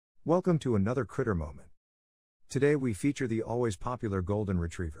Welcome to another Critter Moment. Today we feature the always popular Golden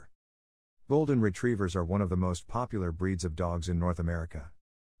Retriever. Golden Retrievers are one of the most popular breeds of dogs in North America.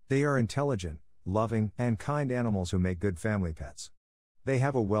 They are intelligent, loving, and kind animals who make good family pets. They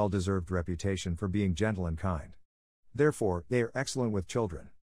have a well-deserved reputation for being gentle and kind. Therefore, they are excellent with children.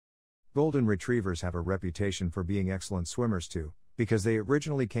 Golden Retrievers have a reputation for being excellent swimmers too, because they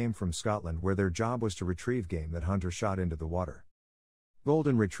originally came from Scotland where their job was to retrieve game that hunters shot into the water.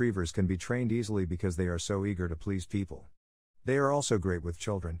 Golden Retrievers can be trained easily because they are so eager to please people. They are also great with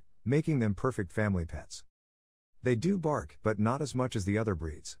children, making them perfect family pets. They do bark, but not as much as the other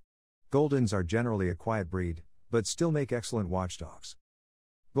breeds. Goldens are generally a quiet breed, but still make excellent watchdogs.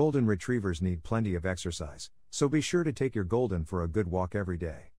 Golden Retrievers need plenty of exercise, so be sure to take your Golden for a good walk every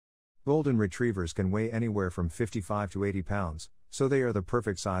day. Golden Retrievers can weigh anywhere from 55 to 80 pounds, so they are the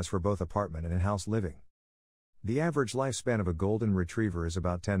perfect size for both apartment and in-house living. The average lifespan of a Golden Retriever is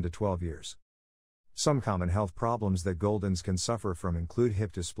about 10 to 12 years. Some common health problems that Goldens can suffer from include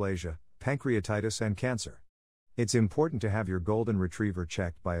hip dysplasia, pancreatitis, and cancer. It's important to have your Golden Retriever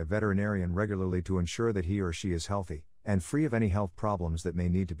checked by a veterinarian regularly to ensure that he or she is healthy and free of any health problems that may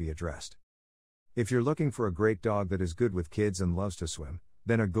need to be addressed. If you're looking for a great dog that is good with kids and loves to swim,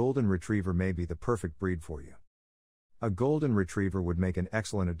 then a Golden Retriever may be the perfect breed for you. A Golden Retriever would make an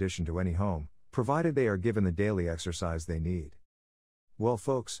excellent addition to any home, provided they are given the daily exercise they need. Well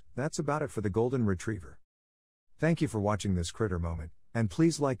folks, that's about it for the Golden Retriever. Thank you for watching this Critter Moment, and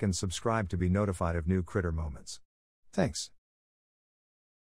please like and subscribe to be notified of new Critter Moments. Thanks.